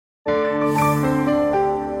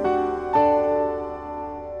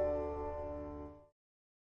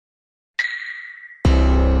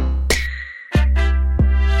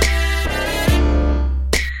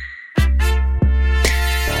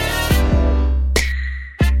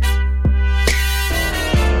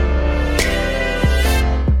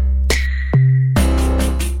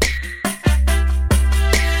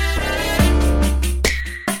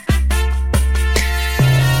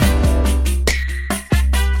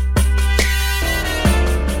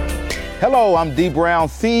Hello, I'm D. Brown,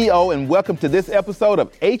 CEO, and welcome to this episode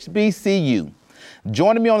of HBCU.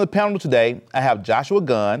 Joining me on the panel today, I have Joshua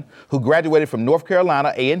Gunn, who graduated from North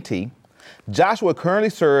Carolina A&T. Joshua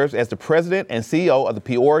currently serves as the president and CEO of the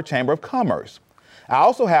Peoria Chamber of Commerce. I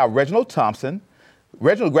also have Reginald Thompson.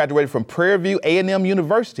 Reginald graduated from Prairie View A&M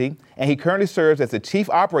University, and he currently serves as the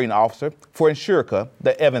Chief Operating Officer for Insurica,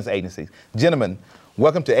 the Evans Agency. Gentlemen,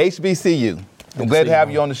 welcome to HBCU. I'm glad to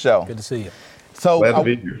have you on the show. Good to see you. So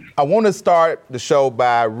I want to start the show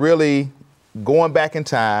by really going back in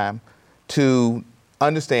time to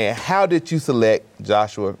understand, how did you select,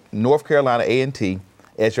 Joshua, North Carolina A&T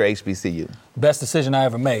as your HBCU? Best decision I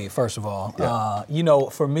ever made, first of all. Yeah.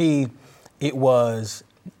 For me, it was,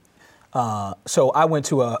 so I went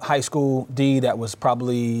to a high school, D, that was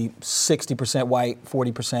probably 60% white,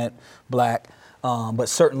 40% black, but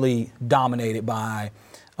certainly dominated by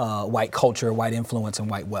white culture, white influence, and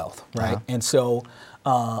white wealth, right? Uh-huh. And so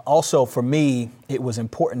also for me, it was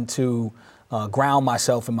important to ground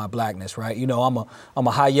myself in my blackness, right? I'm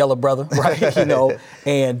a high yellow brother, right?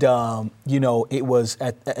 And it was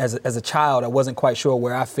as a child, I wasn't quite sure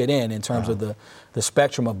where I fit in terms of the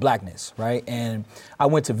spectrum of blackness, right? And I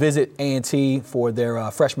went to visit A&T for their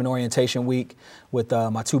freshman orientation week with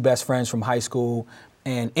my two best friends from high school,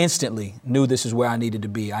 and instantly knew this is where I needed to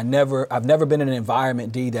be. I've never been in an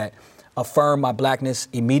environment, D, that affirmed my blackness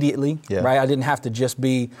immediately, right? I didn't have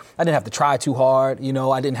to try too hard,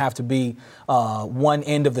 I didn't have to be one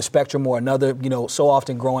end of the spectrum or another. So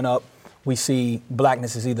often growing up, we see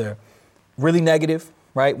blackness as either really negative,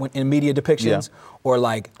 right, in media depictions, or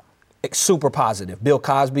like super positive, Bill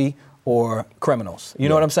Cosby or criminals. You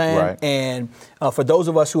know what I'm saying? Right. And for those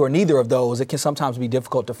of us who are neither of those, it can sometimes be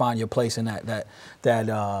difficult to find your place in that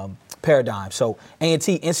paradigm. So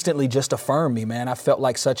A&T instantly just affirmed me, man. I felt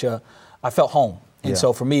home. And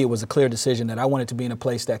so for me, it was a clear decision that I wanted to be in a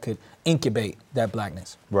place that could incubate that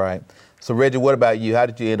blackness. Right. So Reggie, what about you? How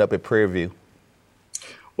did you end up at Prairie View?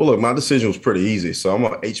 Well, look, my decision was pretty easy. So I'm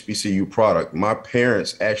an HBCU product. My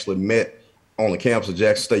parents actually met on the campus of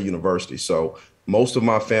Jackson State University. So most of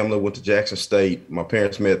my family went to Jackson State. My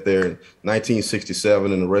parents met there in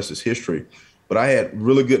 1967, and the rest is history. But I had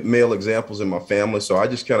really good male examples in my family, so I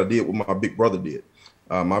just kind of did what my big brother did.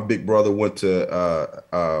 My big brother went to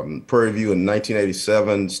Prairie View in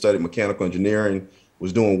 1987, studied mechanical engineering,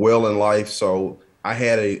 was doing well in life. So I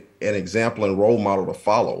had an example and role model to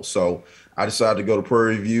follow. So I decided to go to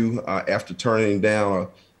Prairie View after turning down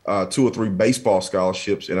 2 or 3 baseball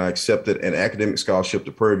scholarships, and I accepted an academic scholarship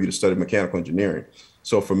to Prairie View to study mechanical engineering.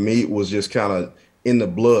 So for me, it was just kind of in the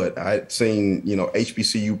blood. I had seen,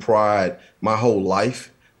 HBCU pride my whole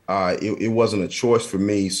life. It wasn't a choice for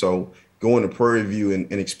me. So going to Prairie View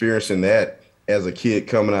and experiencing that as a kid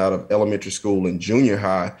coming out of elementary school and junior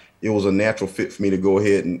high, it was a natural fit for me to go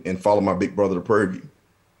ahead and follow my big brother to Prairie View.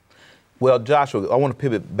 Well, Joshua, I want to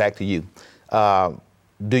pivot back to you.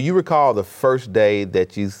 Do you recall the first day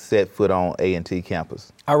that you set foot on A&T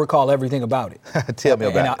campus? I recall everything about it. Tell me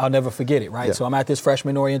about it. I'll never forget it, right? Yeah. So I'm at this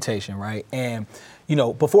freshman orientation, right? And,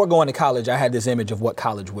 before going to college, I had this image of what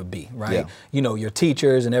college would be, right? Yeah. Your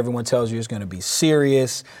teachers and everyone tells you it's going to be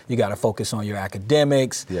serious. You got to focus on your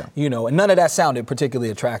academics, and none of that sounded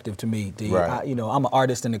particularly attractive to me, D. Right. I'm an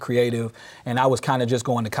artist and a creative, and I was kind of just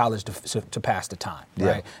going to college to pass the time,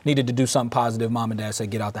 right? Needed to do something positive. Mom and dad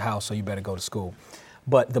said, get out the house, so you better go to school.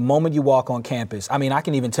 But the moment you walk on campus, I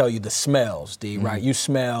can even tell you the smells, D, right? You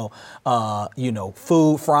smell,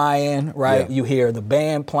 food frying, right? Yeah. You hear the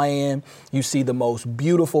band playing. You see the most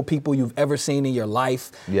beautiful people you've ever seen in your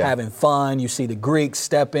life having fun. You see the Greeks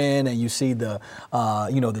step in, and you see the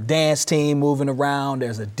dance team moving around.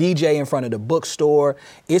 There's a DJ in front of the bookstore.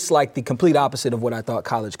 It's like the complete opposite of what I thought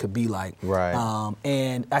college could be like. Right.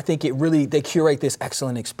 And I think they curate this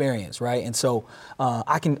excellent experience, right? And so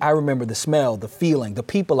I remember the smell, the feeling, the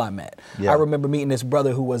people I met. Yeah. I remember meeting this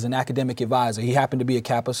brother who was an academic advisor. He happened to be a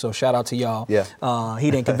Kappa, so shout out to y'all. Yeah. He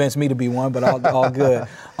didn't convince me to be one, but all good.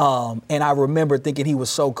 And I remember thinking he was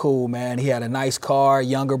so cool, man. He had a nice car,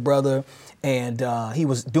 younger brother, and he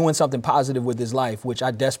was doing something positive with his life, which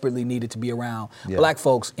I desperately needed to be around black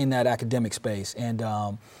folks in that academic space. And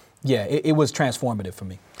it was transformative for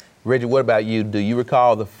me. Reggie, what about you? Do you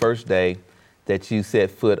recall the first day that you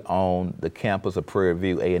set foot on the campus of Prairie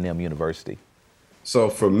View A&M University?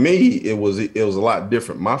 So for me, it was a lot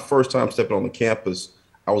different. My first time stepping on the campus,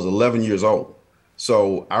 I was 11 years old.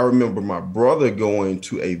 So I remember my brother going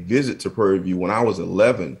to a visit to Prairie View when I was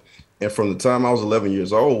 11. And from the time I was 11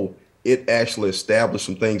 years old, it actually established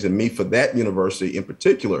some things in me for that university in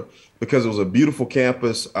particular, because it was a beautiful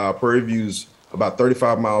campus. Prairie View's about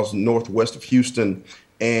 35 miles northwest of Houston.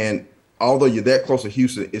 And although you're that close to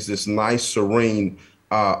Houston, it's this nice, serene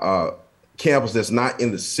campus that's not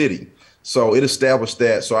in the city. So it established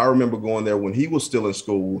that. So I remember going there when he was still in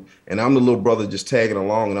school, and I'm the little brother just tagging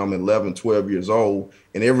along, and I'm 11, 12 years old,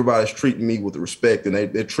 and everybody's treating me with respect, and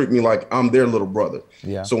they treat me like I'm their little brother.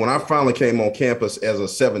 Yeah. So when I finally came on campus as a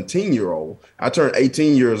 17-year-old, I turned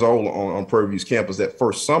 18 years old on Prairie View's campus that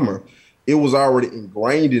first summer. It was already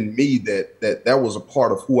ingrained in me that was a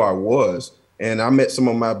part of who I was. And I met some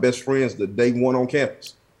of my best friends the day one on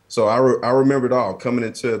campus. So I remember it all, coming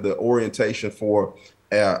into the orientation for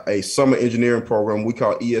a summer engineering program we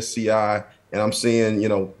call ESCI, and I'm seeing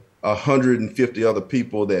 150 other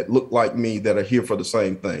people that look like me that are here for the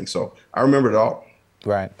same thing. So I remember it all.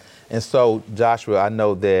 Right. And so, Joshua, I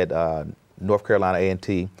know that North Carolina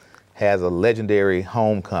A&T has a legendary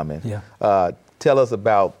homecoming. Yeah. Tell us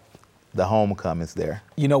about the homecomings there.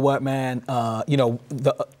 You know what, man?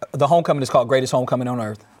 The homecoming is called Greatest Homecoming on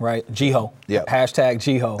Earth, right? GHO. Yep.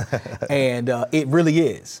 Hashtag GHO. And it really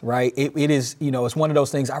is, right? It is, it's one of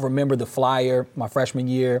those things. I remember the flyer my freshman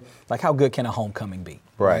year. Like, how good can a homecoming be?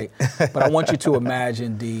 Right. But I want you to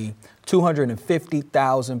imagine the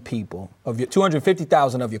 250,000 people of your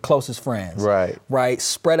 250,000 of your closest friends, right,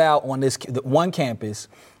 spread out on this one campus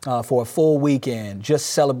for a full weekend, just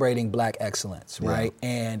celebrating Black excellence, right?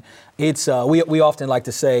 And it's we often like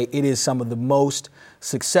to say it is some of the most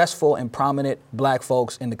successful and prominent Black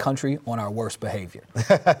folks in the country on our worst behavior,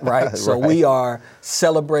 right? So we are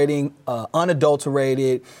celebrating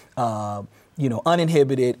unadulterated.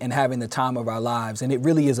 Uninhibited and having the time of our lives. And it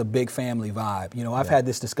really is a big family vibe. I've had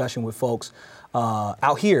this discussion with folks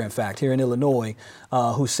out here, in fact, here in Illinois,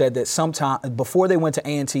 who said that sometime before they went to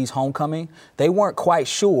A&T's homecoming, they weren't quite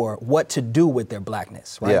sure what to do with their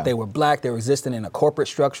Blackness, right? Yeah. They were Black, they were existing in a corporate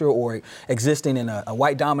structure or existing in a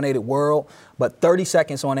white-dominated world, but 30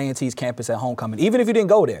 seconds on A&T's campus at homecoming, even if you didn't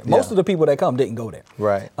go there, most of the people that come didn't go there.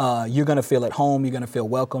 Right. You're gonna feel at home, you're gonna feel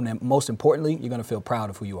welcome, and most importantly, you're gonna feel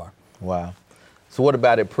proud of who you are. Wow. So what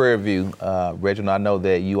about at Prairie View, Reginald? I know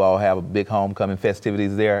that you all have a big homecoming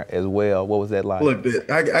festivities there as well. What was that like?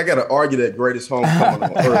 Look, I got to argue that greatest homecoming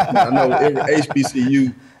on earth. I know every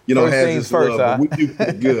HBCU, has this first, love, but we do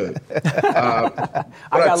pretty good. But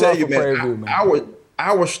I tell you, man,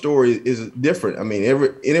 our story is different. I mean,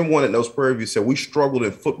 anyone that knows Prairie View said we struggled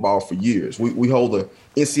in football for years. We hold the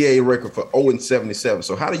NCAA record for 0-77.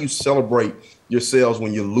 So how do you celebrate yourselves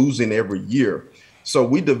when you're losing every year? So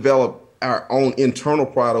we developed our own internal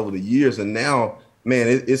pride over the years. And now, man,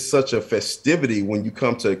 it's such a festivity when you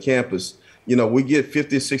come to a campus. We get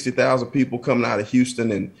 50, 60,000 people coming out of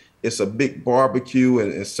Houston, and it's a big barbecue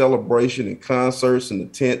and celebration and concerts and the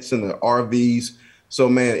tents and the RVs. So,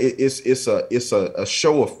 man, it's a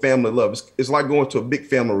show of family love. It's like going to a big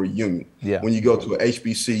family reunion when you go to an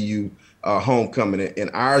HBCU homecoming,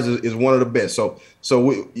 and ours is one of the best. So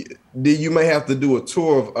you may have to do a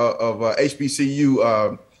tour of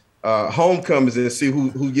HBCU homecomings and see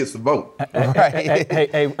who gets the vote. Right.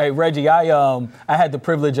 Hey, Reggie, I had the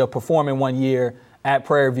privilege of performing one year at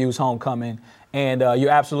Prairie View's homecoming, and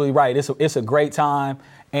you're absolutely right. It's a great time,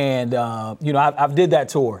 and I've did that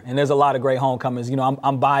tour, and there's a lot of great homecomings.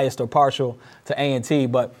 I'm biased or partial to A&T,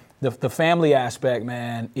 but the family aspect,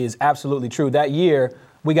 man, is absolutely true. That year,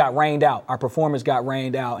 we got rained out. Our performance got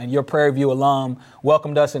rained out, and your Prairie View alum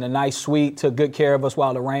welcomed us in a nice suite, took good care of us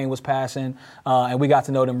while the rain was passing, and we got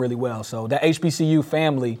to know them really well. So that HBCU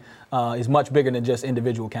family is much bigger than just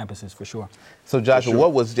individual campuses, for sure. So Joshua,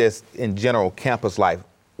 what was just in general campus life?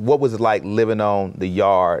 What was it like living on the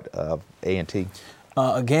yard of A&T?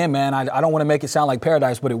 Again, man, I don't want to make it sound like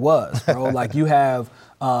paradise, but it was, bro. Like you have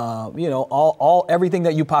everything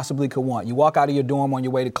that you possibly could want. You walk out of your dorm on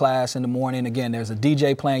your way to class in the morning. Again, there's a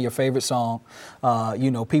DJ playing your favorite song.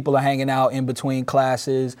 People are hanging out in between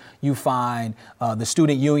classes. You find the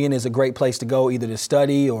student union is a great place to go, either to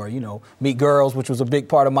study or, meet girls, which was a big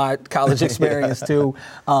part of my college experience too.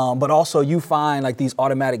 But also you find like these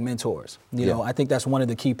automatic mentors. I think that's one of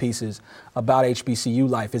the key pieces about HBCU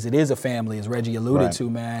life is it is a family, as Reggie alluded to,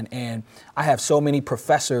 man. And I have so many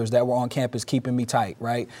professors that were on campus keeping me tight,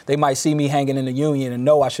 right? They might see me hanging in the union and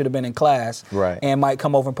know I should have been in class, and might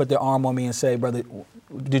come over and put their arm on me and say, brother,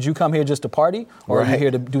 did you come here just to party, or are you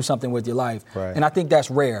here to do something with your life? And I think that's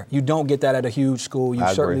rare. You don't get that at a huge school. You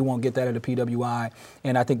certainly won't get that at a PWI,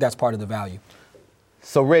 and I think that's part of the value.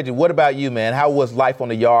 So Reggie, what about you, man? How was life on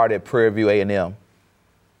the yard at Prairie View A&M?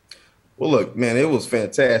 Well, look, man, it was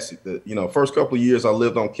fantastic. First couple of years I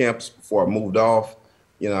lived on campus before I moved off.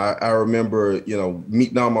 I remember,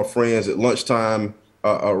 meeting all my friends at lunchtime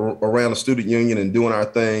around the student union and doing our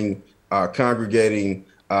thing, congregating.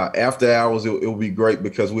 After hours, it would be great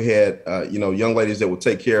because we had, young ladies that would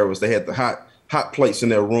take care of us. They had the hot plates in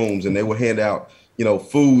their rooms, and they would hand out,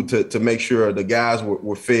 food to make sure the guys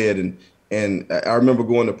were fed. And I remember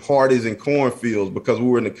going to parties in cornfields because we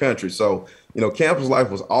were in the country. So, campus life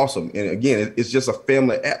was awesome. And again, it's just a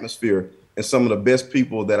family atmosphere and some of the best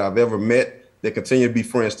people that I've ever met that continue to be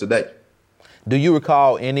friends today. Do you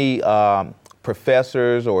recall any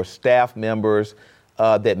professors or staff members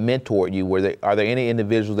that mentored you? Are there any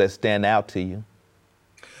individuals that stand out to you?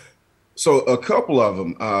 So a couple of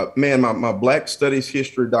them, my Black Studies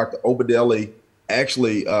history, Dr. Obadeli,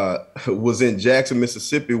 actually was in Jackson,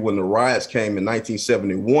 Mississippi when the riots came in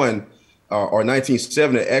 1971 or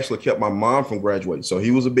 1970. It actually kept my mom from graduating. So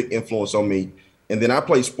he was a big influence on me. And then I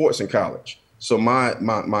played sports in college. So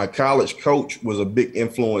my college coach was a big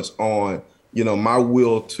influence on, my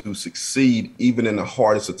will to succeed even in the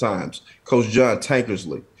hardest of times. Coach John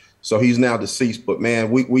Tankersley. So he's now deceased, but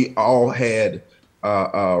man, we all had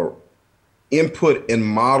input and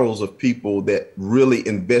models of people that really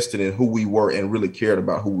invested in who we were and really cared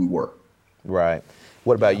about who we were. Right.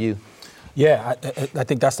 What about you? Yeah, I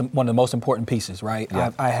think that's one of the most important pieces, right?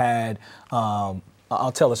 Yeah. I had,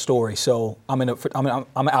 I'll tell a story. So I'm an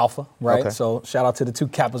alpha, right? Okay. So shout out to the two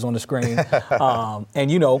Kappas on the screen.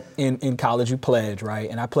 And in college you pledge, right?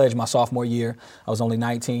 And I pledged my sophomore year. I was only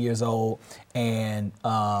 19 years old, and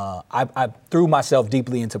I threw myself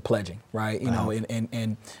deeply into pledging, right?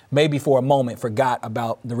 And maybe for a moment forgot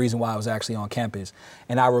about the reason why I was actually on campus.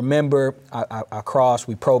 And I remember I crossed,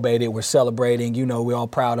 we probated, we're celebrating. We're all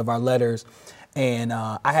proud of our letters. And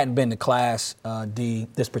I hadn't been to class,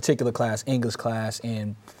 this particular class, English class,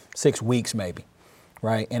 in 6 weeks maybe,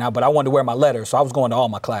 right? But I wanted to wear my letter, so I was going to all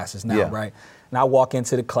my classes now, right? And I walk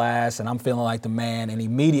into the class, and I'm feeling like the man, and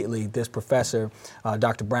immediately this professor,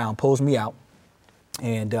 Dr. Brown, pulls me out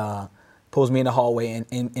and pulls me in the hallway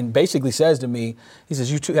and basically says to me, he says,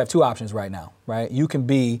 you have two options right now, right? You can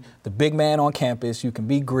be the big man on campus, you can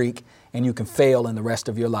be Greek, and you can fail in the rest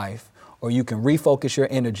of your life, or you can refocus your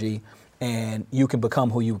energy and you can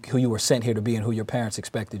become who you were sent here to be and who your parents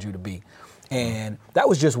expected you to be. And that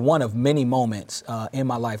was just one of many moments in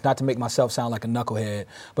my life, not to make myself sound like a knucklehead,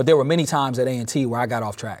 but there were many times at A&T where I got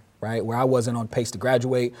off track, right? Where I wasn't on pace to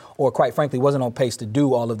graduate, or quite frankly, wasn't on pace to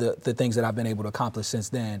do all of the things that I've been able to accomplish since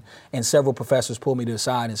then. And several professors pulled me to the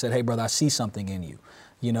side and said, hey, brother, I see something in you.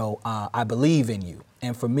 I believe in you.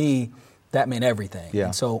 And for me, that meant everything. Yeah.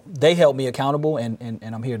 And so they held me accountable, and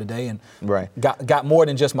I'm here today, and right. got more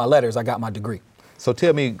than just my letters. I got my degree. So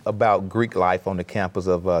tell me about Greek life on the campus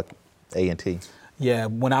of A&T. Yeah,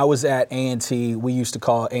 when I was at A&T, we used to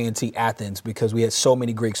call A&T Athens because we had so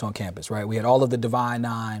many Greeks on campus, right? We had all of the Divine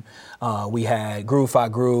Nine. We had Groove Phi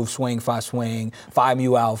Groove, Swing Phi Swing, Phi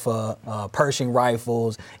Mu Alpha, Pershing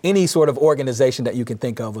Rifles. Any sort of organization that you can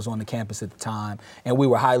think of was on the campus at the time. And we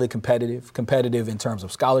were highly competitive in terms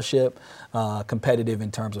of scholarship, competitive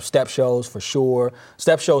in terms of step shows, for sure.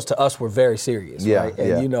 Step shows to us were very serious, right?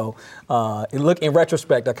 And look, in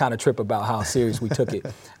retrospect, I kind of trip about how serious we took it.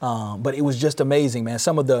 But it was just amazing, man.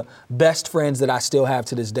 Some of the best friends that I still have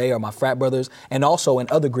to this day are my frat brothers, and also in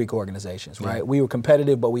other Greek organizations, right? We were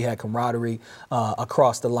competitive, but we had camaraderie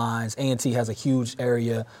across the lines. A&T has a huge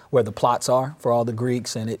area where the plots are for all the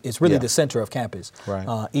Greeks, and it's really the center of campus,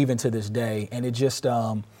 right. Even to this day. And it just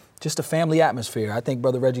a family atmosphere. I think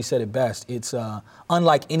Brother Reggie said it best. It's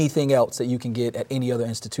unlike anything else that you can get at any other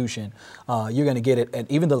institution. You're going to get it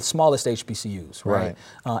at even the smallest HBCUs, right?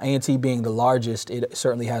 A&T being the largest, it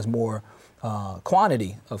certainly has more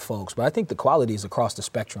quantity of folks, but I think the quality is across the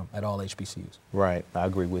spectrum at all HBCUs. Right, I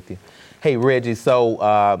agree with you. Hey, Reggie,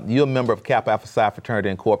 so you're a member of Kappa Alpha Psi Fraternity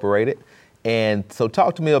Incorporated, and so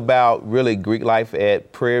talk to me about really Greek life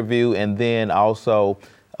at Prairie View, and then also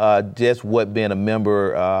just what being a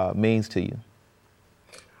member means to you.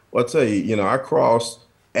 Well, I'll tell you, I crossed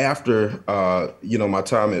after, my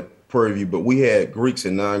time at Prairie View, but we had Greeks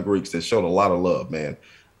and non-Greeks that showed a lot of love, man.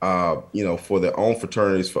 For their own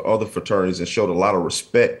fraternities, for other fraternities, and showed a lot of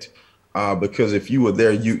respect because if you were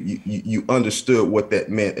there, you understood what that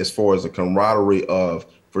meant as far as the camaraderie of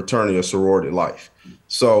fraternity or sorority life.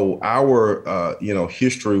 So our,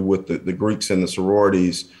 history with the Greeks and the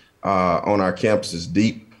sororities on our campus is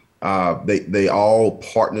deep. They all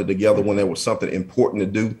partnered together when there was something important to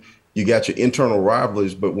do. You got your internal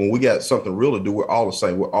rivalries, but when we got something real to do, we're all the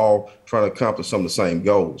same. We're all trying to accomplish some of the same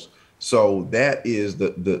goals. So that is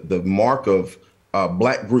the mark of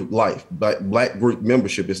Black Greek life, Black Greek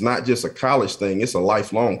membership. It's not just a college thing, it's a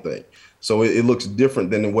lifelong thing. So it looks different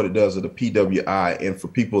than what it does at the PWI. And for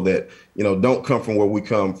people that, don't come from where we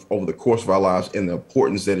come over the course of our lives, and the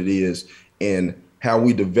importance that it is in how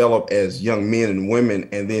we develop as young men and women,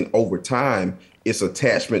 and then over time, it's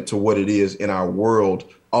attachment to what it is in our world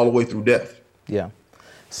all the way through death. Yeah.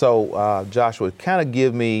 So, Joshua, kind of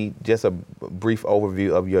give me just a brief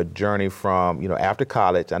overview of your journey from, after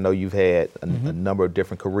college. I know you've had a number of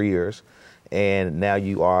different careers, and now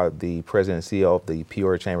you are the president and CEO of the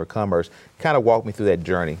Peoria Chamber of Commerce. Kind of walk me through that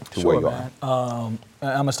journey to where you are.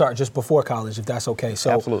 I'm going to start just before college, if that's okay. So,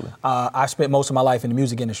 absolutely. I spent most of my life in the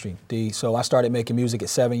music industry, So I started making music at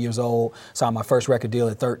 7 years old, signed my first record deal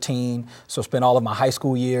at 13. So spent all of my high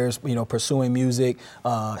school years, pursuing music.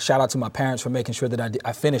 Shout out to my parents for making sure that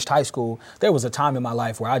I finished high school. There was a time in my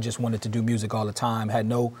life where I just wanted to do music all the time,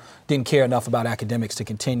 didn't care enough about academics to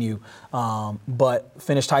continue. But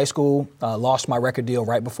finished high school, lost my record deal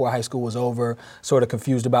right before high school was over, sort of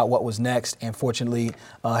confused about what was next, and fortunately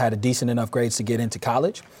had a decent enough grades to get into college.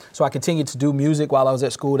 So I continued to do music while I was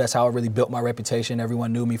at school. That's how I really built my reputation.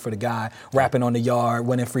 Everyone knew me for the guy rapping on the yard,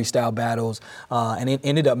 winning freestyle battles, and it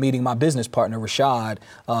ended up meeting my business partner, Rashad,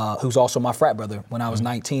 who's also my frat brother, when I was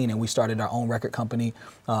 19, and we started our own record company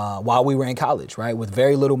while we were in college, right, with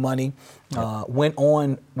very little money. Went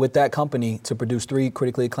on with that company to produce 3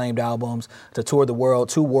 critically acclaimed albums, to tour the world,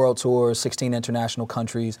 2 world tours, 16 international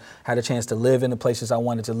countries, had a chance to live in the places I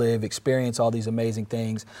wanted to live, experience all these amazing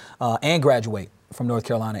things, and graduate from North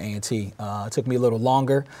Carolina A&T. It took me a little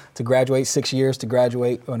longer to graduate, 6 years to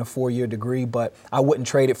graduate on a 4-year degree, but I wouldn't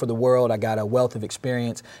trade it for the world. I got a wealth of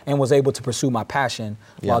experience and was able to pursue my passion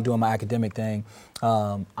while doing my academic thing.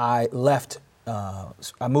 I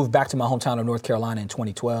moved back to my hometown of North Carolina in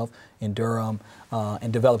 2012 in Durham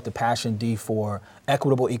and developed a passion, for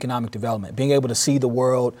equitable economic development. Being able to see the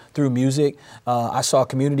world through music, I saw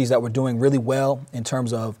communities that were doing really well in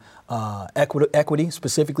terms of equity,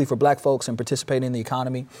 specifically for black folks and participating in the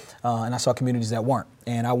economy, and I saw communities that weren't.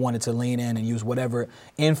 And I wanted to lean in and use whatever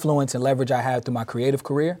influence and leverage I had through my creative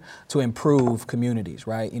career to improve communities,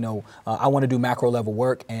 right? I want to do macro level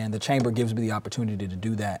work, and the Chamber gives me the opportunity to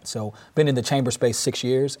do that. So been in the Chamber space 6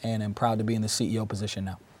 years, and I'm proud to be in the CEO position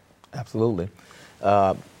now. Absolutely.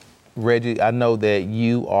 Reggie, I know that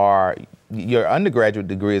your undergraduate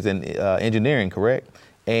degree is in engineering, correct?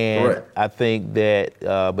 And correct. I think that,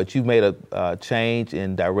 but you've made a change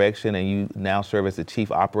in direction, and you now serve as the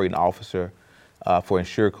Chief Operating Officer for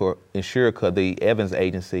Insurica, the Evans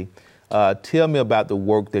agency. Tell me about the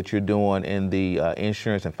work that you're doing in the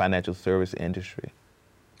insurance and financial service industry.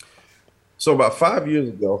 So about 5 years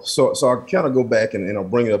ago, so I'll kind of go back and I'll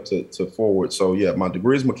bring it up to forward. So yeah, my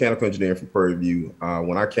degree is mechanical engineering from Prairie View.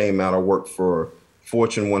 When I came out, I worked for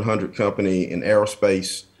Fortune 100 company in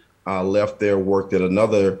aerospace. I left there, worked at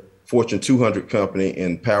another Fortune 200 company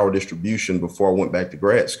in power distribution before I went back to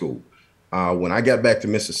grad school. When I got back to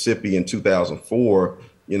Mississippi in 2004,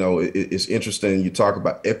 it's interesting. You talk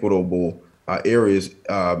about equitable areas.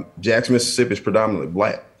 Jackson, Mississippi is predominantly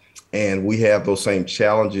black. And we have those same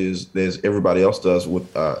challenges as everybody else does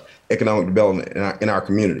with economic development in our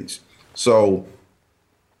communities. So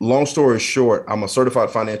long story short, I'm a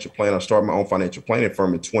certified financial planner. I started my own financial planning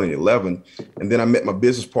firm in 2011. And then I met my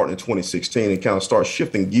business partner in 2016 and kind of started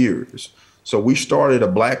shifting gears. So we started a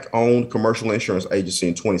Black-owned commercial insurance agency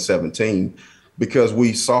in 2017 because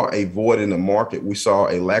we saw a void in the market. We saw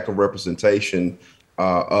a lack of representation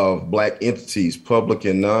of Black entities, public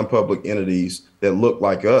and non-public entities that looked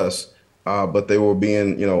like us, but they were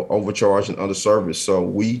being, overcharged and underserviced. So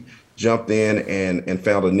we jumped in and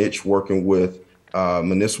found a niche working with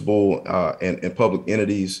municipal and public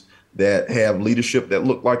entities that have leadership that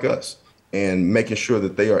look like us, and making sure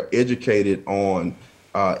that they are educated on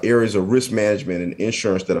areas of risk management and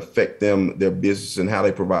insurance that affect them, their business, and how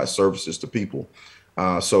they provide services to people.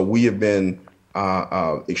 So we have been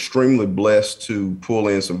extremely blessed to pull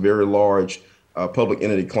in some very large public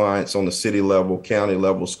entity clients on the city level, county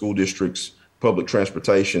level, school districts, public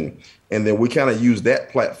transportation. And then we kind of use that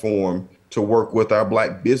platform to work with our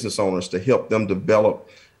Black business owners to help them develop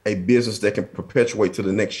a business that can perpetuate to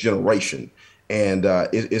the next generation. And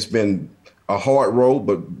it's been a hard road,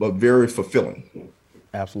 but very fulfilling.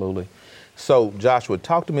 Absolutely. So Joshua,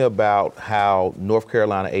 talk to me about how North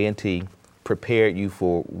Carolina A&T prepared you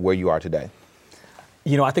for where you are today.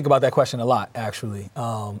 I think about that question a lot, actually.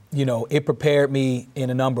 It prepared me in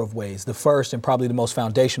a number of ways. The first and probably the most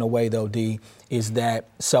foundational way, though, D, is that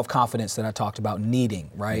self-confidence that I talked about needing,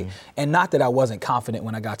 right? And not that I wasn't confident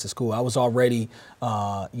when I got to school. I was already,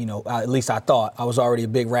 at least I thought I was already a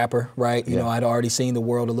big rapper, right? You know, I'd already seen the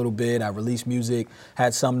world a little bit. I released music,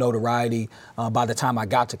 had some notoriety by the time I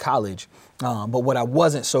got to college. But what I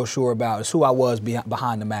wasn't so sure about is who I was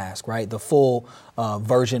behind the mask, right? The full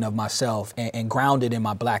version of myself and grounded in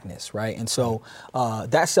my blackness, right? And so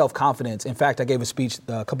that self-confidence, in fact, I gave a speech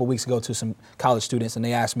a couple weeks ago to some college students, and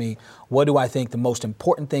they asked me, what do I think the most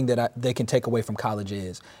important thing that they can take away from college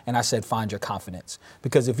is? And I said, find your confidence.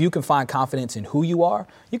 Because if you can find confidence in who you are,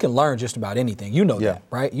 you can learn just about anything. You know that,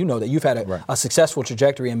 right? You know that you've had a successful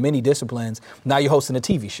trajectory in many disciplines. Now you're hosting a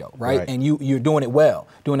TV show, right? And you're doing it well,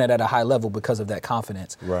 doing it at a high level because of that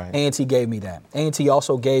confidence. A&T gave me that. A&T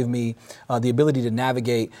also gave me the ability to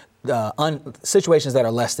navigate situations that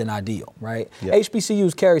are less than ideal, right?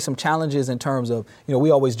 HBCUs carry some challenges in terms of,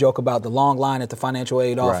 we always joke about the long line at the financial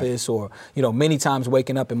aid office, or, many times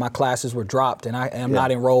waking up and my classes were dropped and I am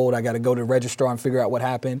not enrolled. I got to go to the registrar and figure out what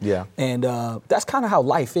happened. And that's kind of how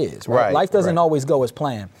life is, right? Life doesn't always go as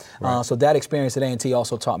planned. So that experience at A&T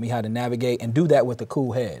also taught me how to navigate and do that with a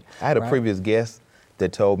cool head. I had a previous guest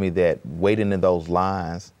that told me that waiting in those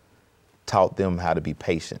lines taught them how to be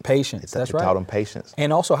patient. Patience, that's right. Taught them patience.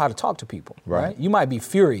 And also how to talk to people, right? You might be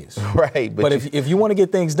furious. But if you want to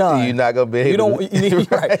get things done, you're not going to be able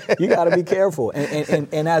to. You got to be careful.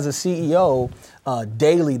 And as a CEO,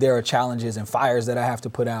 daily there are challenges and fires that I have to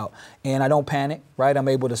put out. And I don't panic, right? I'm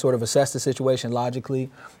able to sort of assess the situation logically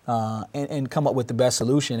and come up with the best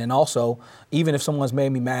solution. And also, even if someone's made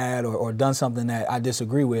me mad or done something that I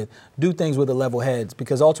disagree with, do things with a level head,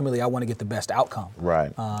 because ultimately I want to get the best outcome.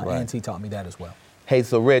 A&T taught me that as well. Hey,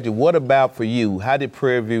 so Reggie, what about for you? How did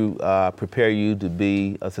Prairie View prepare you to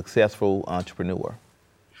be a successful entrepreneur?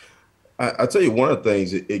 I tell you, one of the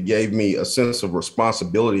things, it gave me a sense of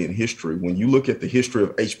responsibility in history. When you look at the history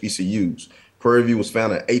of HBCUs, Prairie View was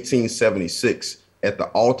founded in 1876 at the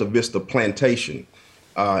Alta Vista Plantation,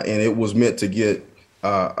 and it was meant to get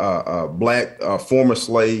black former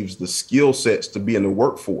slaves the skill sets to be in the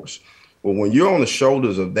workforce. But when you're on the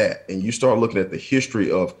shoulders of that and you start looking at the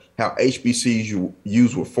history of how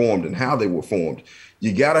HBCUs were formed and how they were formed,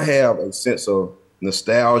 you got to have a sense of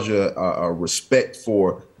nostalgia, respect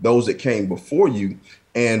for those that came before you.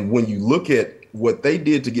 And when you look at what they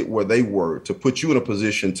did to get where they were, to put you in a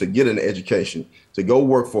position to get an education, to go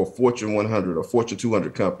work for a Fortune 100 or Fortune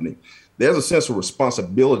 200 company, there's a sense of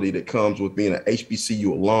responsibility that comes with being an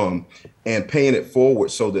HBCU alum and paying it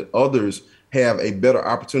forward so that others have a better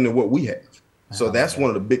opportunity than what we have. So that's one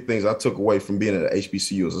of the big things I took away from being at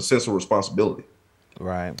HBCU, is a sense of responsibility.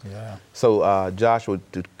 So Joshua,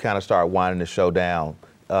 to kind of start winding the show down,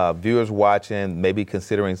 viewers watching, maybe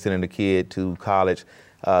considering sending a kid to college,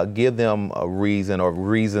 give them a reason or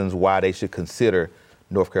reasons why they should consider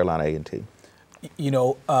North Carolina A&T.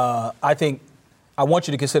 I think I want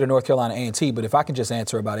you to consider North Carolina A&T, but if I can just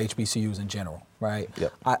answer about HBCUs in general, right?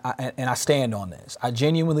 I stand on this. I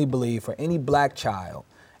genuinely believe for any black child,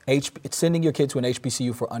 sending your kid to an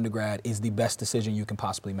HBCU for undergrad is the best decision you can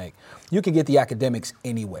possibly make. You can get the academics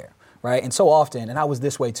anywhere, right? And so often, and I was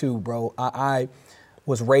this way too, bro, I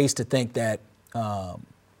was raised to think that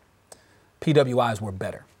PWIs were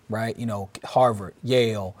better, right? Harvard,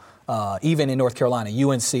 Yale, even in North Carolina,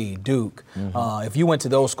 UNC, Duke. If you went to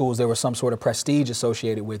those schools, there was some sort of prestige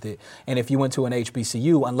associated with it. And if you went to an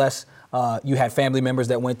HBCU, unless you had family members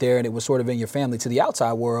that went there and it was sort of in your family, to the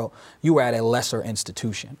outside world, you were at a lesser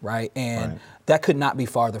institution, right? And that could not be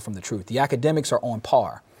farther from the truth. The academics are on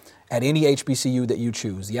par at any HBCU that you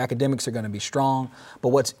choose. The academics are going to be strong, but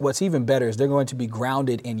what's even better is they're going to be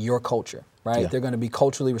grounded in your culture, right? They're going to be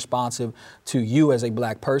culturally responsive to you as a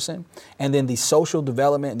black person. And then the social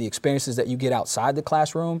development and the experiences that you get outside the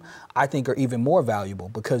classroom, I think are even more valuable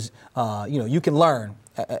because, you can learn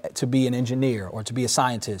to be an engineer or to be a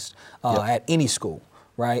scientist at any school.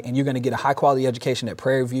 Right, and you're going to get a high-quality education at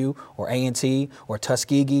Prairie View or A&T or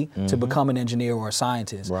Tuskegee to become an engineer or a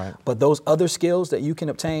scientist. But those other skills that you can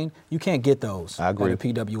obtain, you can't get those at a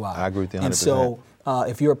PWI. I agree with you 100%. And so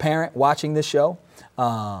if you're a parent watching this show,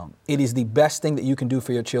 it is the best thing that you can do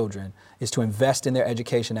for your children is to invest in their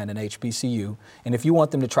education at an HBCU. And if you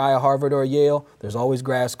want them to try a Harvard or a Yale, there's always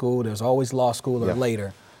grad school, there's always law school or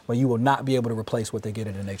later. But you will not be able to replace what they get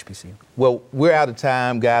at an HBCU. Well, we're out of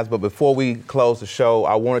time, guys, but before we close the show,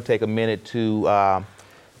 I want to take a minute to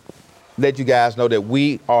let you guys know that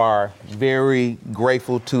we are very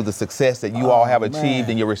grateful to the success that you all have achieved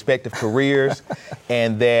in your respective careers,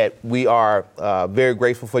 and that we are very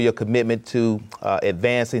grateful for your commitment to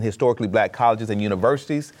advancing historically black colleges and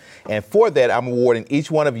universities. And for that, I'm awarding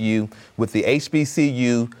each one of you with the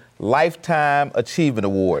HBCU Lifetime Achievement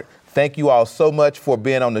Award. Thank you all so much for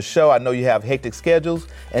being on the show. I know you have hectic schedules.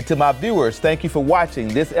 And to my viewers, thank you for watching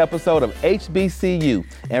this episode of HBCU.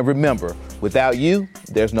 And remember, without you,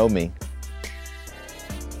 there's no me.